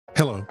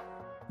Hello.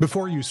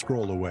 Before you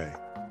scroll away,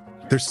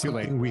 there's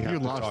something we have You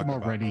to lost talk them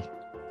about. already.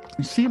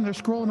 You see them, they're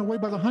scrolling away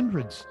by the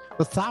hundreds,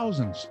 the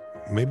thousands.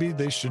 Maybe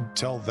they should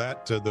tell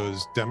that to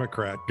those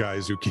Democrat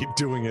guys who keep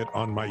doing it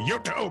on my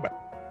YouTube.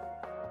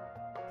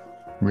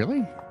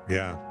 Really?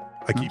 Yeah.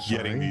 I keep sorry.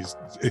 getting these.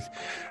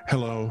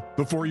 Hello.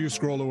 Before you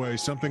scroll away,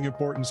 something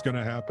important's going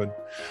to happen.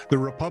 The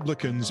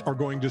Republicans are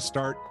going to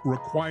start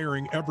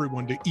requiring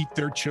everyone to eat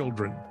their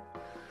children.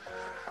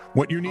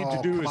 What you need to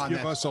do is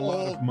give us a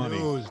lot of money.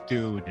 News,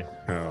 dude.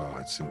 Oh,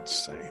 it's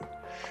insane.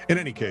 In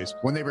any case,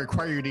 When they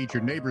require you to eat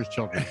your neighbor's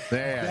children,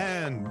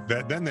 then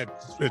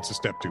it's a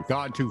step too far.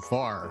 gone too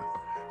far.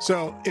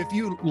 So if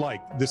you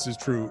like This Is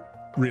True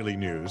Really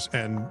News,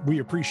 and we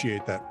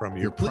appreciate that from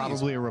you, You're please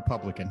probably a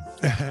Republican.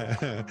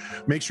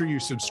 make sure you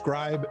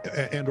subscribe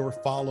and or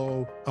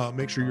follow.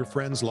 Make sure your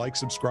friends like,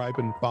 subscribe,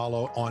 and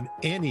follow on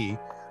any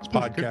Could be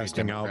a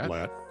podcasting Democrat.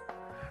 outlet.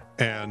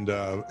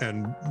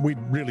 And we'd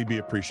really be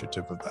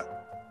appreciative of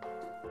that.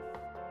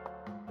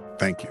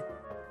 Thank you.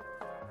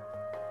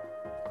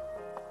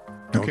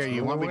 Don't Okay, you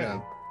throw want me away.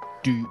 to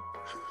do...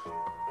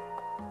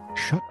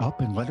 Shut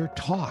up and let her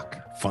talk.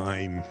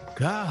 Fine.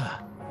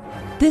 God.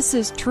 This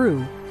is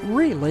True,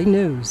 Really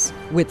News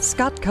with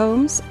Scott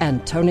Combs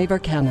and Tony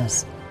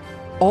Vercanis.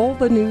 All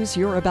the news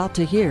you're about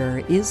to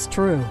hear is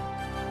true,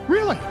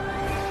 Really?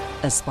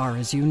 as far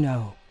as you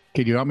know.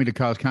 Okay, do you want me to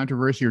cause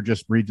controversy or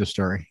just read the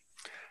story?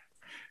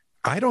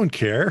 I don't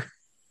care.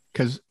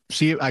 Because,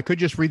 see, I could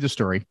just read the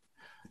story.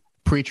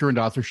 Preacher and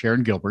author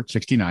Sharon Gilbert,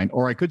 69,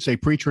 or I could say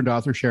preacher and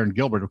author Sharon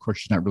Gilbert. Of course,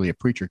 she's not really a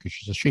preacher because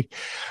she's a she.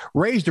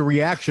 Raised a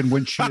reaction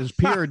when she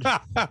appeared.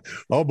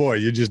 Oh boy,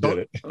 you just did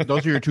it.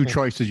 Those are your two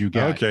choices you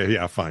get. Okay,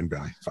 yeah, fine,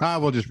 Billy.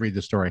 We'll just read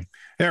the story.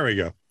 There we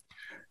go.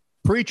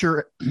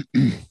 Preacher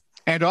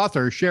and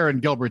author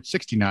Sharon Gilbert,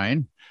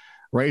 69,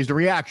 raised a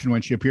reaction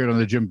when she appeared on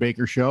the Jim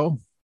Baker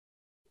Show.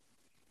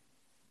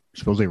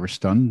 Suppose they were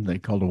stunned. They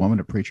called a woman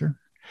a preacher.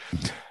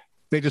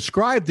 They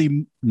described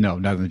no,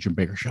 not on the Jim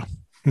Baker Show.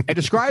 They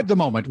described the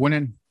moment when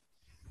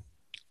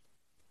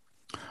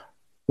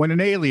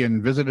an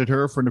alien visited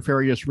her for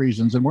nefarious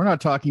reasons. And we're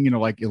not talking,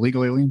 like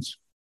illegal aliens.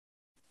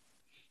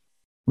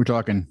 We're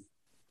talking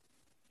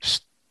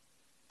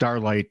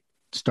Starbright,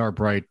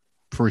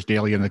 first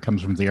alien that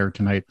comes from the air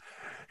tonight.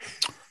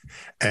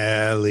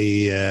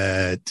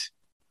 Elliot.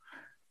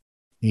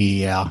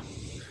 Yeah.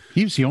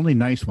 He was the only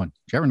nice one.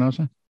 Did you ever notice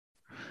that?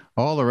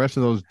 All the rest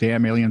of those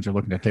damn aliens are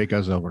looking to take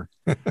us over.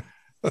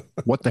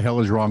 What the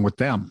hell is wrong with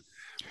them?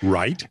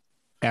 Right?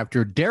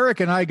 After Derek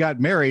and I got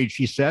married,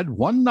 she said,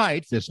 one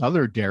night this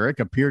other Derek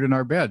appeared in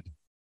our bed.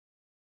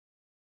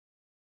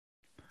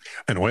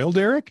 An oil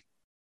derrick?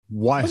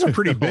 Why? Those are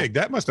pretty big.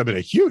 That must have been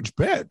a huge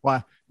bed.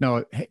 Why?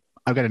 No, hey,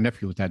 I've got a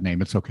nephew with that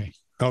name. It's okay.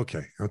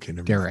 Okay, never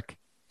mind. Derek.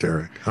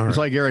 Derek. All It's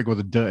right. like Eric with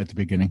a duh at the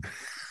beginning.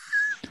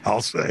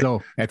 I'll say.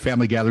 So at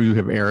family gatherings, you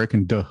have Eric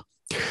and duh.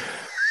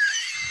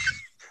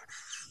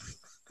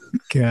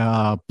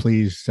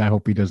 Please. I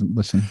hope he doesn't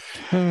listen.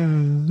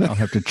 I'll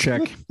have to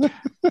check.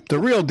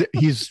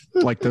 He's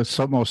like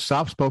the most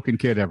soft-spoken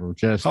kid ever.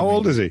 How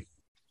old is he?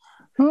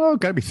 Oh,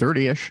 got to be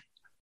 30-ish.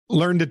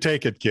 Learn to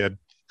take it, kid.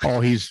 Oh,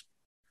 he's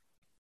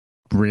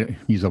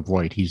a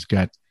void. He's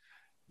got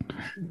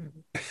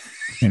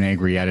an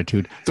angry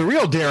attitude. The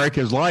real Derek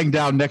is lying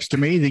down next to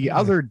me. The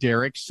other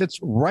Derek sits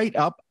right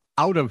up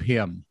out of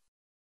him.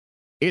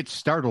 It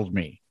startled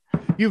me.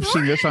 You've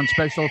seen this on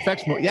special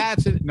effects. Yeah,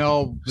 it's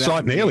no. Saw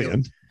an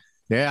alien.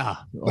 Yeah.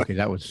 Okay,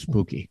 that was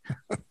spooky.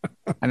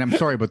 And I'm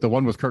sorry, but the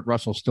one with Kurt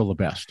Russell's still the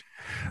best.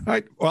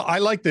 I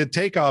like the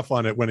takeoff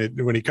on it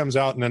when he comes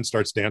out and then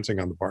starts dancing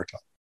on the bar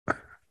top.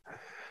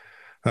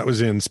 That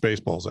was in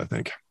Spaceballs, I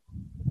think.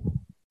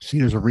 See,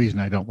 there's a reason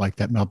I don't like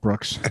that Mel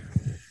Brooks.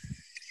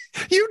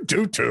 You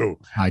do too.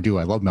 I do.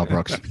 I love Mel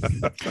Brooks.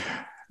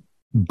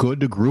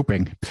 Good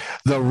grouping.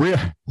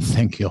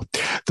 Thank you.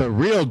 The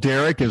real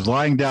Derek is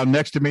lying down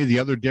next to me. The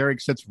other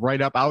Derek sits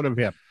right up out of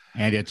him.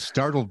 And it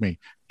startled me.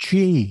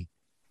 Gee,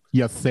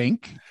 you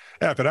think?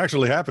 Yeah, if it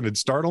actually happened, it'd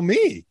startle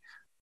me.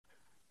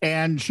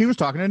 And she was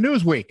talking to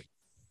Newsweek.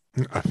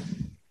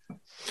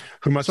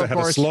 Who must have had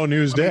a slow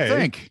news What do you day.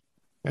 think?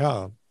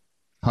 Yeah.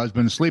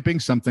 Husband sleeping,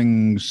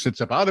 something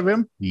sits up out of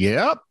him.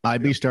 Yep,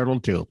 I'd be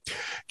startled too.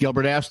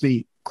 Gilbert asked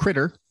the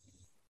critter,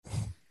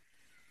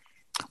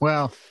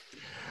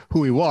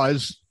 who he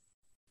was,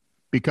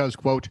 because,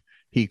 quote,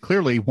 he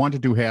clearly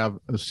wanted to have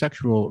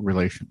sexual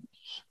relations.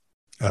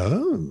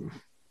 Oh.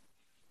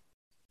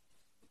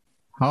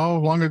 How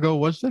long ago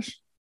was this?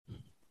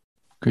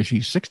 Because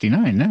she's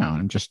 69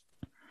 now.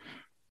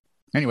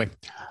 Anyway,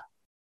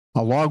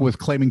 along with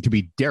claiming to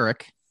be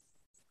Derek,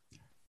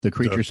 the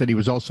creature said he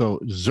was also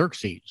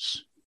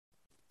Xerxes.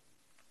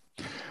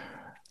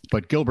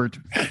 But Gilbert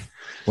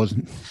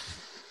wasn't.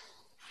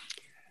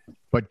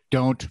 But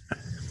don't.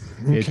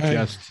 It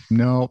just,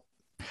 no.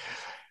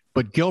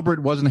 But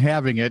Gilbert wasn't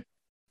having it.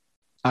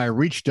 I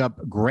reached up,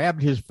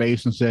 grabbed his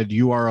face and said,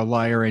 "You are a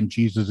liar and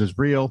Jesus is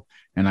real."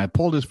 And I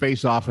pulled his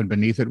face off and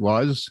beneath it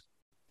was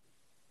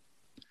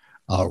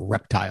a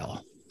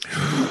reptile.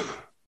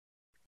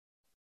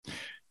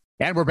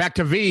 And we're back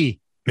to V.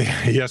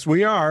 Yes,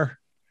 we are.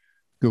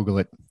 Google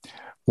it.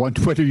 One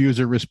Twitter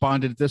user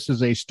responded, "This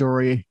is a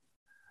story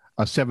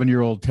a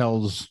 7-year-old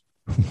tells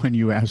when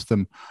you ask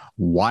them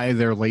why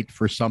they're late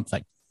for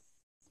something."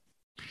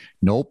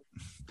 Nope.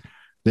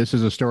 This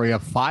is a story a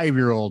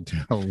 5-year-old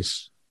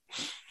tells.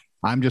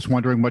 I'm just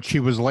wondering what she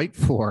was late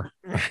for.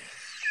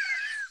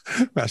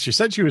 Well, she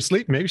said she was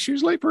asleep. Maybe she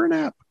was late for a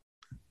nap.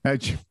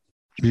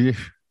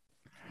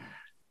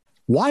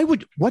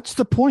 What's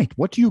the point?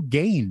 What do you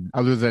gain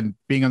other than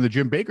being on the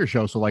Jim Baker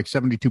show so like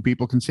 72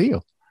 people can see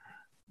you?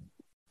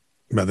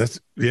 But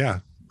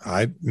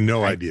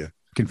no idea.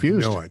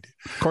 Confused. No idea.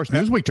 Of course,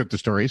 Newsweek took the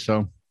story,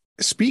 so.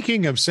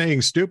 Speaking of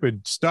saying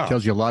stupid stuff.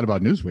 Tells you a lot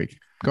about Newsweek.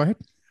 Go ahead.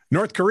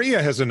 North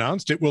Korea has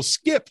announced it will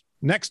skip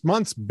next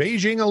month's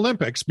Beijing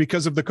Olympics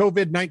because of the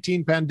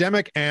COVID-19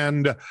 pandemic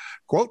and,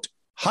 quote,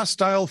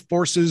 hostile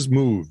forces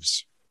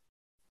moves.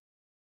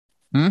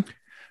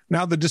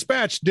 Now, the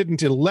dispatch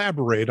didn't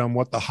elaborate on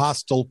what the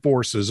hostile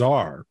forces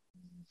are,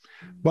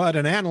 but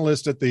an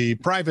analyst at the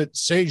private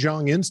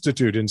Sejong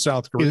Institute in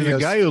South Korea. Is it a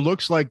guy who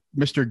looks like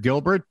Mr.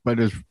 Gilbert, but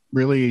is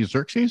really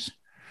Xerxes?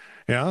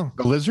 Yeah.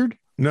 The lizard?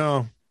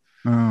 No.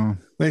 Oh.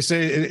 They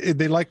say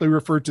they likely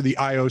refer to the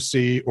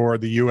IOC or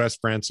the U.S.,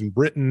 France, and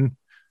Britain,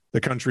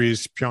 the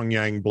countries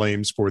Pyongyang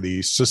blames for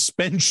the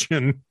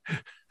suspension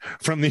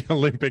from the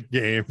Olympic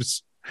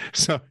Games.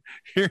 So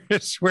here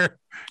is where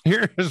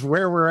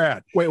we're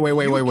at. Wait.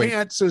 You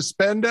can't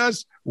suspend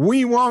us.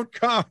 We won't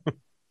come.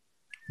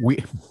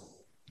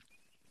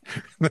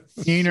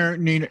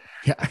 Nina,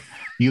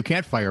 you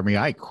can't fire me.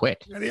 I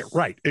quit.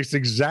 Right. It's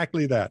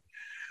exactly that.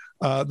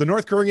 The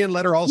North Korean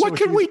letter also. What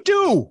can we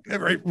do?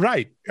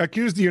 Right.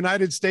 Accused the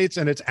United States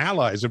and its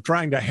allies of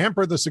trying to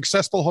hamper the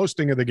successful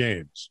hosting of the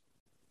games.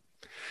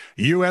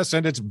 U.S.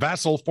 and its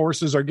vassal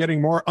forces are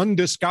getting more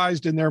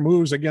undisguised in their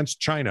moves against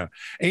China,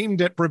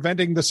 aimed at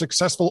preventing the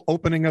successful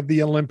opening of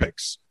the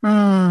Olympics.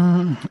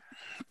 The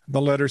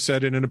letter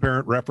said in an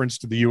apparent reference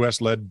to the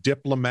U.S.-led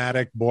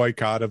diplomatic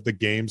boycott of the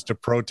games to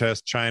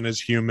protest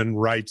China's human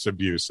rights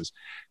abuses.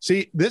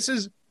 See, this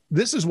is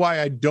why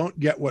I don't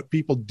get what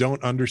people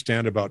don't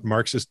understand about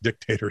Marxist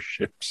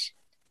dictatorships.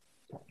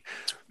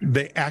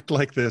 They act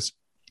like this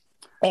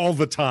all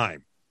the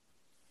time.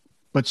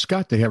 But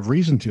Scott, they have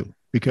reason to,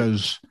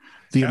 because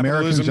the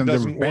Americans and their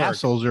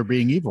vassals are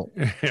being evil.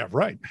 Yeah,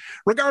 right.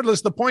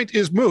 Regardless, the point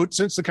is moot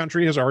since the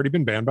country has already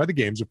been banned by the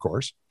games, of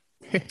course.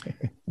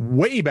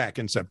 Way back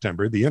in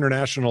September, the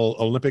International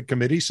Olympic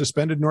Committee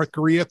suspended North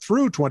Korea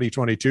through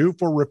 2022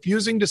 for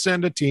refusing to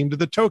send a team to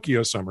the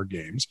Tokyo Summer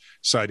Games,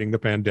 citing the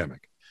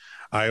pandemic.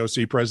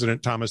 IOC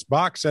President Thomas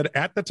Bach said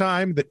at the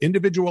time that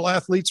individual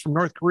athletes from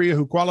North Korea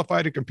who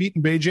qualify to compete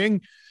in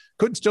Beijing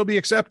could still be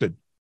accepted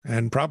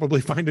and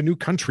probably find a new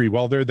country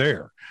while they're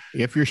there.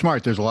 If you're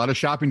smart, there's a lot of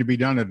shopping to be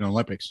done at an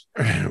Olympics.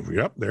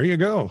 Yep, there you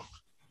go.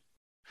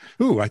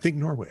 Ooh, I think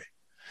Norway.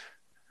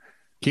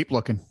 Keep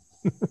looking.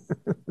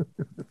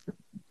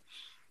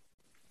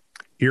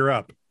 You're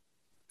up.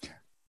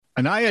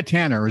 Anaya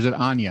Tanner, or is it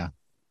Anya?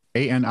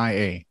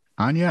 A-N-I-A.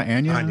 Anya?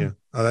 Anya.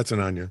 Oh, that's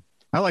an Anya.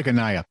 I like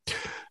Anaya.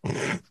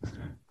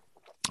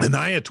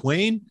 Anaya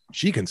Twain,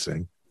 she can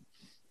sing.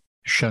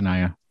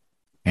 Shania.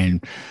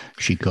 And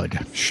she could.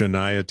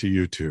 Shania to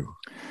you too.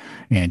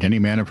 And any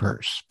man of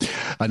hers.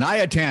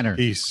 Anaya Tanner.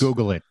 Peace.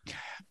 Google it.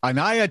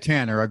 Anaya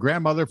Tanner, a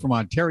grandmother from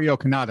Ontario,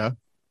 Canada,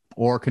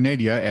 or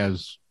Canada,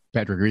 as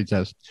Patrick Reed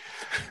says.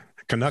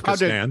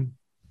 Kanakistan.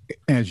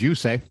 As you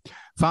say,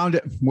 found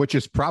it, which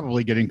is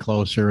probably getting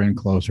closer and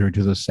closer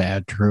to the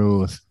sad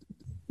truth.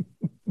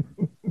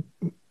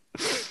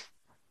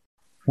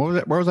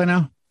 Where was I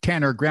now?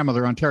 Tanner,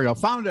 grandmother, Ontario,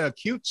 found a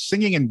cute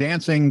singing and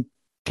dancing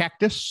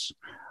cactus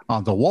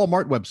on the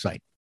Walmart website.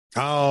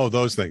 Oh,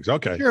 those things.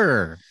 Okay.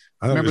 Sure.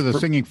 Remember the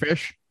singing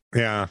fish?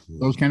 Yeah.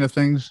 Those kind of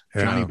things?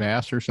 Yeah. Johnny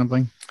Bass or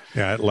something?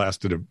 Yeah, it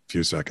lasted a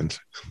few seconds.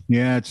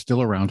 Yeah, it's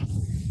still around.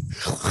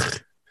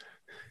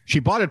 She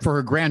bought it for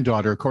her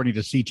granddaughter, according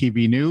to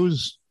CTV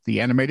News.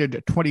 The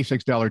animated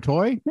 $26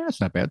 toy, yeah,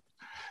 that's not bad,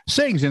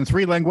 sings in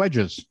 3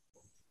 languages.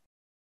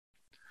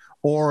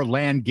 Or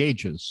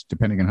languages,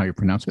 depending on how you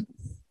pronounce it.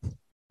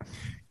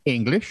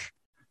 English,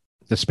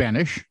 the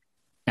Spanish,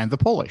 and the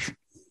Polish.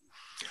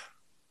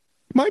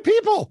 My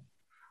people.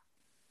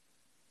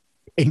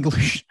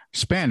 English,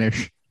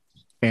 Spanish,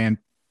 and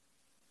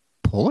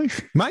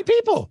Polish? My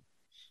people.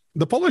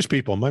 The Polish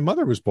people. My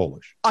mother was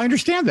Polish. I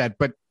understand that,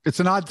 but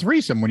it's an odd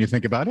threesome when you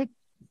think about it.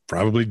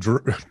 Probably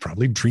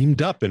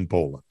dreamed up in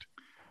Poland.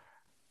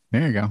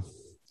 There you go.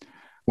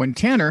 When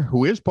Tanner,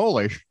 who is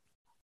Polish,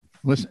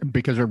 listen,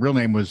 because her real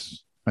name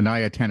was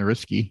Anaya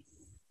Tannerski.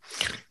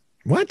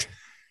 What?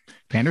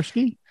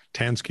 Tannerski?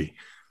 Tansky.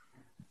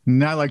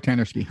 No, I like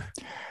Tannerski.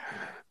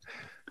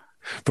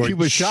 She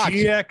was shocked.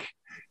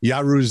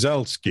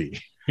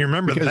 Jaruzelski. You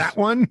remember that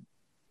one?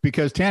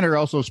 Because Tanner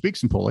also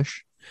speaks in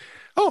Polish.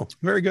 Oh,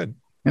 very good.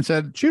 And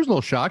said she was a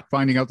little shocked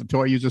finding out the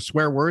toy uses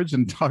swear words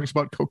and talks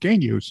about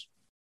cocaine use.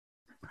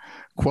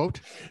 Quote,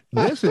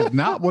 "This is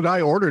not what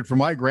I ordered for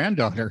my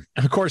granddaughter."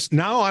 Of course,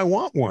 now I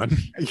want one.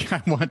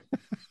 I want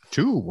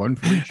 2, 1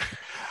 for each.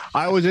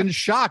 I was in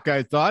shock.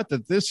 I thought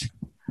that this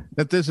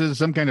is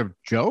some kind of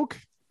joke.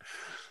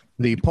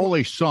 The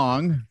Polish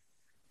song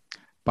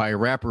by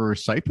rapper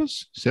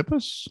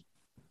Sipus.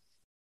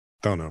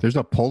 Don't know. There's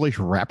a Polish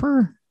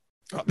rapper?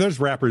 There's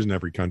rappers in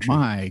every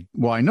country.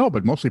 Well, I know,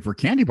 but mostly for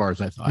candy bars,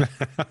 I thought.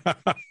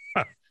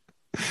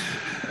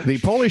 The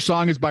Polish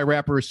song is by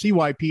rapper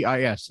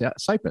CYPIS,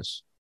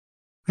 Sipus.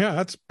 Yeah,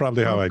 that's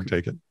probably how I'd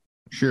take it.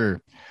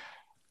 Sure.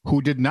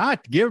 Who did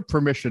not give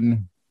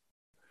permission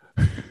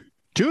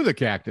to the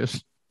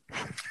Cactus,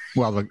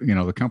 well,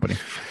 the company,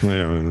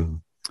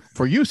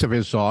 for use of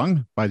his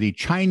song by the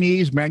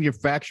Chinese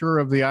manufacturer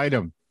of the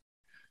item.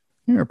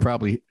 You're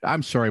probably,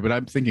 I'm sorry, but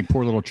I'm thinking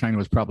poor little China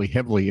was probably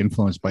heavily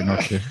influenced by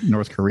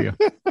North Korea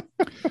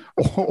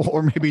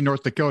or maybe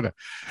North Dakota.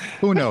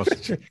 Who knows?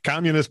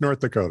 Communist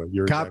North Dakota.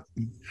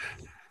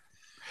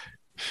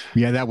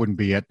 Yeah, that wouldn't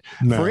be it.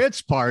 No. For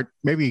its part,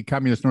 maybe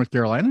communist North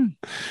Carolina.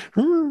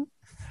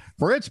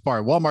 For its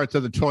part, Walmart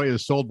said the toy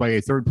is sold by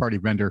a third-party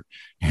vendor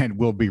and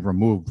will be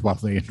removed while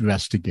they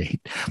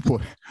investigate.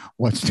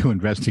 What's to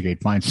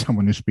investigate? Find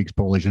someone who speaks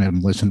Polish and have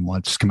them listen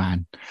once. Come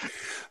on.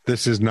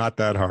 This is not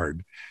that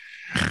hard.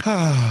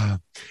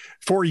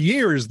 For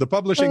years, the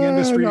publishing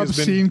industry has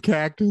been... I've seen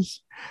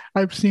Cactus.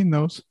 I've seen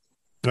those.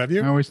 Have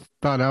you? I always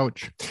thought,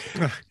 ouch.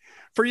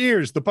 For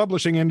years, the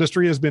publishing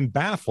industry has been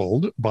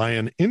baffled by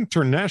an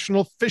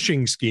international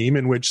phishing scheme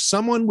in which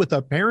someone with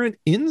apparent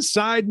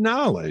inside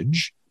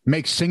knowledge...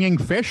 Makes singing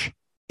fish?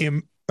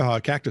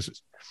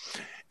 Cactuses.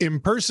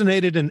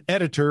 Impersonated an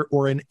editor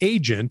or an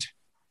agent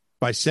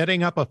by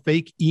setting up a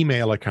fake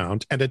email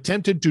account and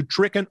attempted to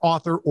trick an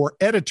author or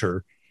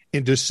editor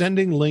into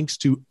sending links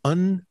to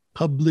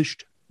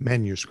unpublished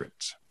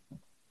manuscripts.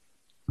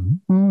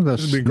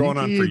 This has been going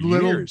on for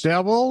years.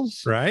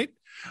 Devils. Right?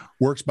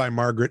 Works by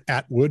Margaret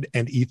Atwood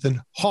and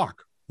Ethan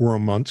Hawke were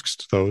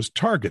amongst those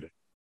targeted.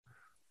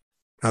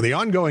 Now, the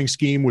ongoing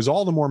scheme was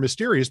all the more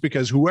mysterious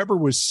because whoever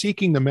was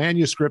seeking the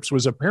manuscripts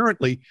was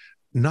apparently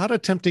not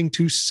attempting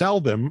to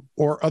sell them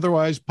or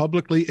otherwise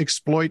publicly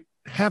exploit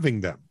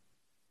having them.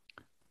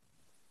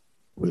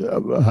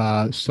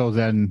 So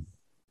then,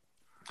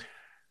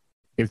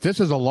 if this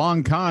is a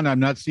long con, I'm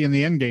not seeing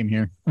the end game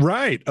here.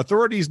 Right.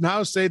 Authorities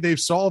now say they've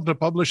solved a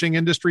publishing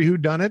industry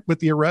whodunit with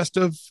the arrest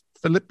of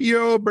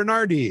Filippo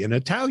Bernardi, an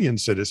Italian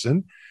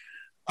citizen,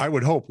 I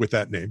would hope with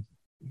that name.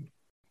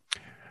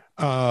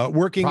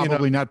 Working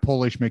probably not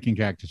Polish, making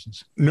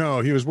cactuses.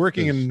 No, he was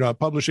working in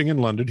publishing in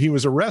London. He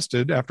was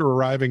arrested after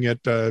arriving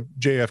at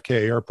JFK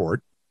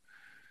Airport,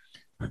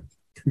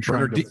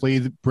 trying to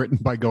flee Britain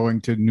by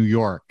going to New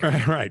York.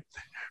 Right.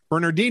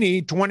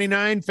 Bernardini,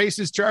 29,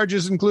 faces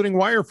charges including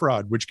wire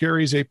fraud, which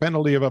carries a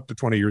penalty of up to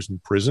 20 years in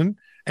prison,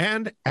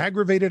 and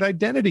aggravated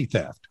identity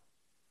theft.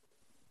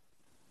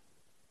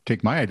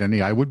 Take my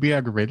identity. I would be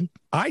aggravated.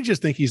 I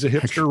just think he's a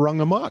hipster rung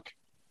amok.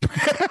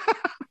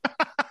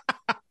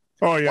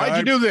 Oh, yeah. Why'd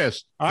you do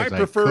this? I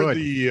prefer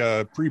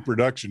the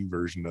pre-production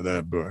version of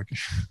that book.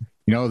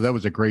 That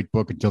was a great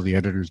book until the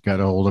editors got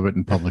a hold of it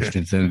and published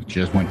it. Then it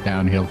just went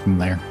downhill from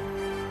there.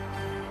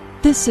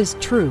 This is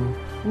true,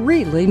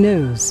 really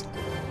news.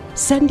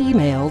 Send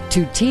email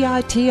to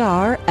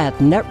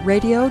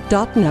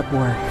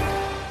TITR@netradio.network.